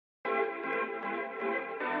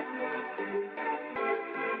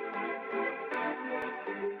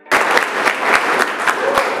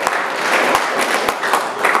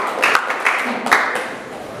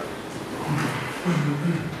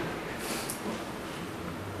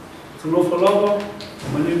Talofa,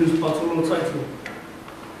 my name is Patolo Taito.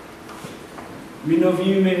 Many of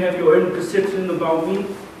you may have your own perception about me,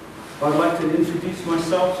 but I'd like to introduce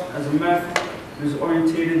myself as a man who is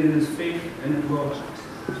orientated in his faith and in God.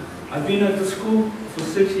 I've been at the school for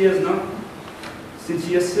 6 years now, since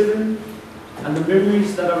year 7, and the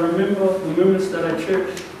memories that I remember, the moments that I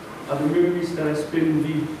cherish, are the memories that I spend with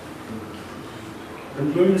you. The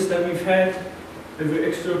moments that we've had over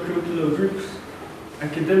extracurricular groups,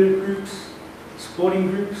 academic groups, sporting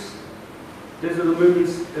groups, those are the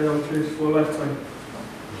moments that I'll cherish for a lifetime.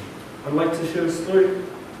 I'd like to share a story.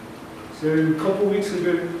 So a couple of weeks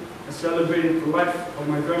ago, I celebrated the life of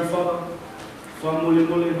my grandfather, Mole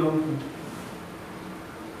Nauku.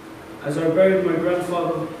 As I buried my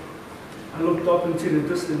grandfather, I looked up into the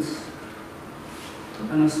distance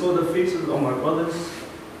and I saw the faces of my brothers,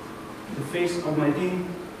 the face of my dean,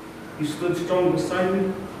 who stood strong beside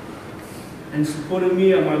me and supported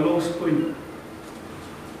me at my lowest point.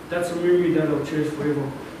 That's a memory that I'll cherish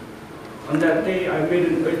forever. On that day, I made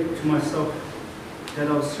an oath to myself that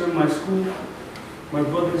I'll serve my school, my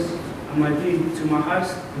brothers, and my dean to my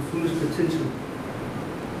highest and fullest potential.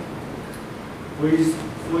 For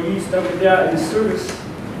you that were there in service,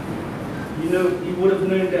 you would have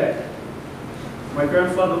known that my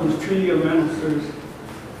grandfather was truly a man of service.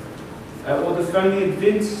 At all the family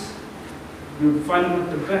events, you would find him at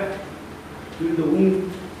the back, doing the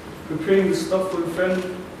preparing the stuff for the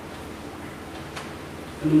family.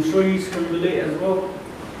 And I'm sure you can relate as well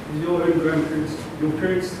with your own grandparents, your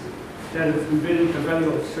parents that have embedded the value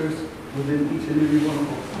of service within each and every one of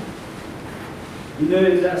us.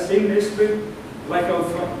 In that same aspect, like our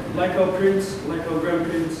parents, like our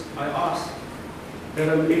grandparents, I ask that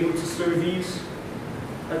I'm able to serve these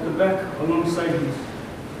at the back alongside these.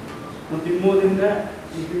 Nothing more than that,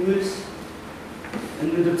 nothing less.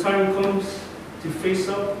 And when the time comes to face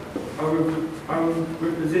up, I will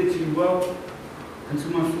represent you well and to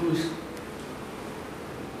my fullest.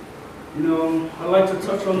 I like to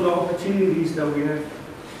touch on the opportunities that we have.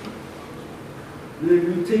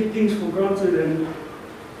 We take things for granted, and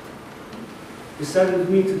it saddens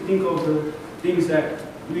me to think of the things that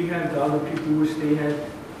we have that other people wish they had.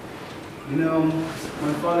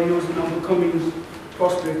 My father, he was an up-and-coming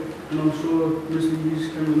prospect, and I'm sure most of you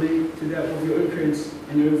can relate to that with your own parents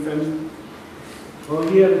and your own family. Well,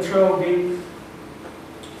 he had a trial game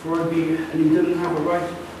for rugby, and he didn't have a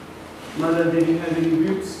right, neither did he have any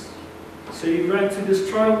boots. So he ran to this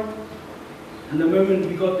trial, and the moment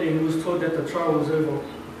he got there, he was told that the trial was over.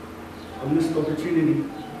 A missed opportunity.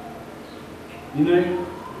 In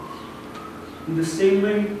the same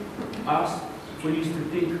way, I ask for you to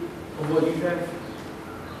think of what you have,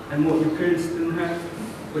 and what your parents didn't have,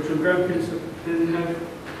 what your grandparents didn't have,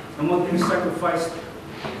 and what they sacrificed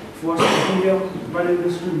for us to be here, right in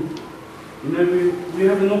this room. We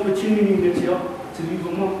have an opportunity next year to leave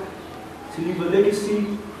a mark, to leave a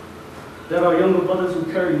legacy that our younger brothers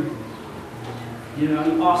will carry.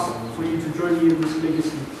 And ask for you to join me in this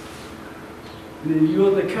legacy. You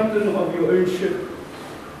are the captain of your own ship.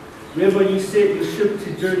 Wherever you set your ship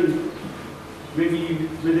to journey,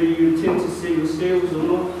 whether you intend to set your sails or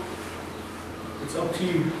not, it's up to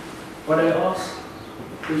you. But I ask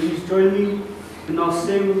that you join me in our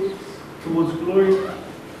sail towards glory,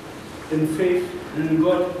 in faith, and in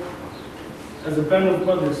God, as a band of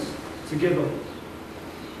brothers together,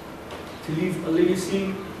 to leave a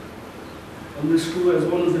legacy of this school as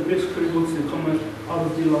one of the best criminals to come out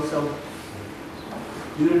of the ourselves.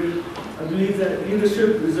 I believe that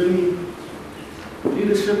leadership is only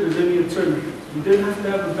a term. You don't have to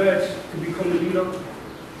have a badge to become a leader.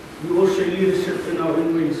 We all show leadership in our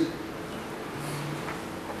own ways.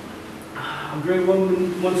 A great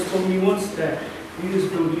woman once told me that leaders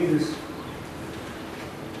build leaders.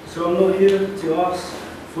 So I'm not here to ask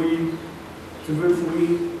for you to vote for me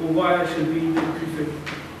or why I should be the prefect.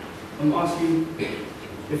 I'm asking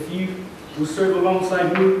if you will serve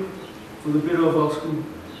alongside me for the better of our school.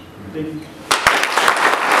 Thank you.